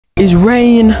Is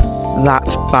rain that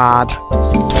bad?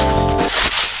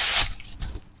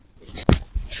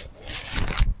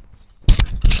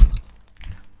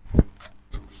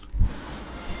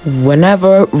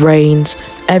 Whenever it rains,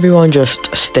 everyone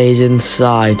just stays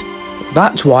inside.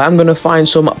 That's why I'm going to find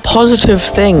some positive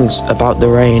things about the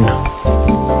rain.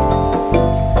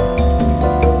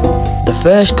 The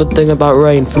first good thing about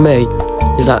rain for me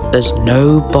is that there's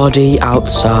nobody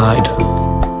outside.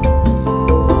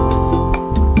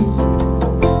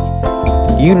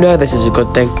 You know this is a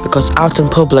good thing because out in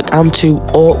public I'm too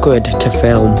awkward to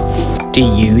film. Do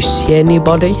you see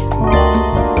anybody?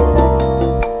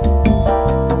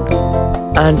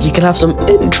 And you can have some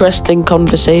interesting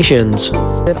conversations. No,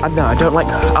 I don't like.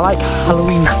 I like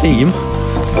Halloween theme,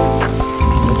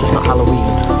 but just not Halloween.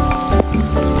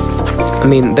 I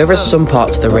mean, there is some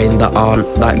parts of the rain that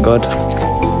aren't that good.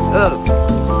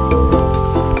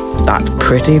 That's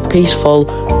pretty peaceful.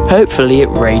 Hopefully, it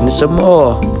rains some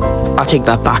more. I take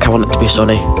that back. I want it to be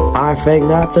sunny. I think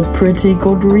that's a pretty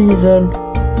good reason.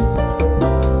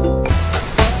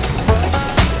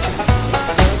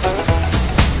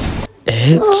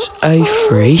 It's a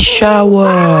free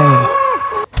shower.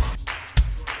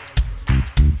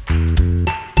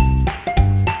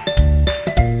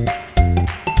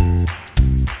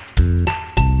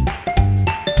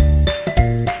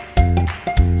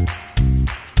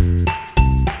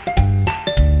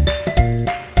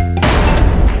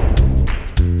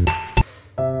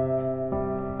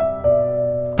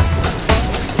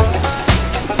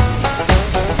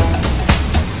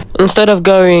 Instead of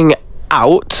going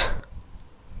out,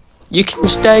 you can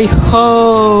stay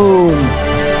home.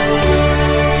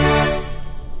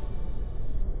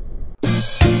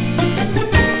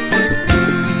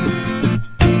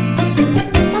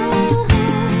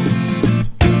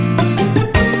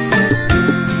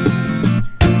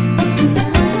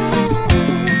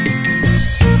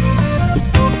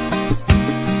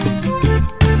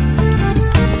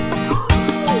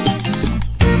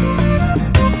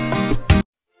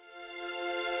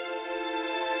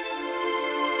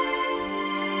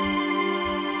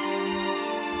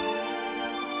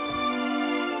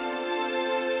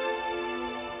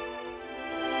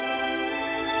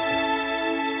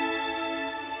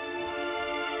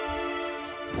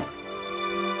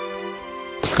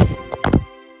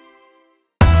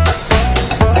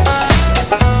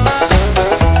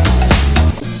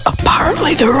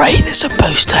 Apparently the rain is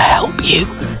supposed to help you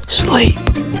sleep.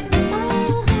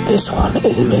 This one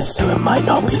is a myth, so it might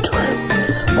not be true.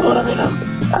 But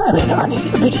I need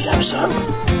a video, so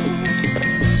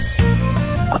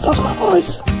I've lost my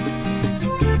voice.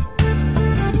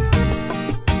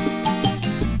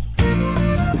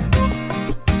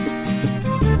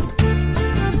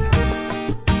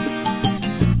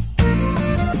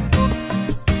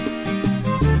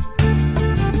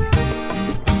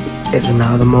 It's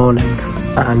now the morning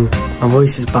and my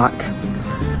voice is back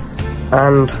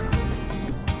and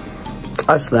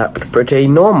I slept pretty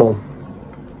normal.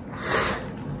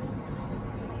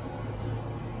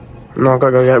 Now I've got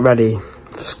to go get ready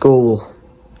for school.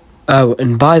 Oh,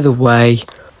 and by the way,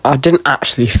 I didn't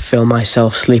actually film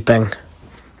myself sleeping.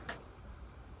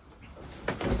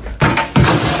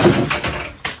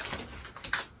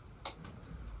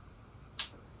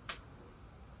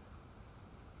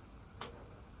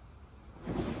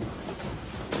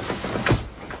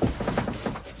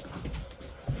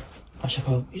 I should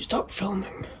probably stop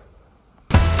filming.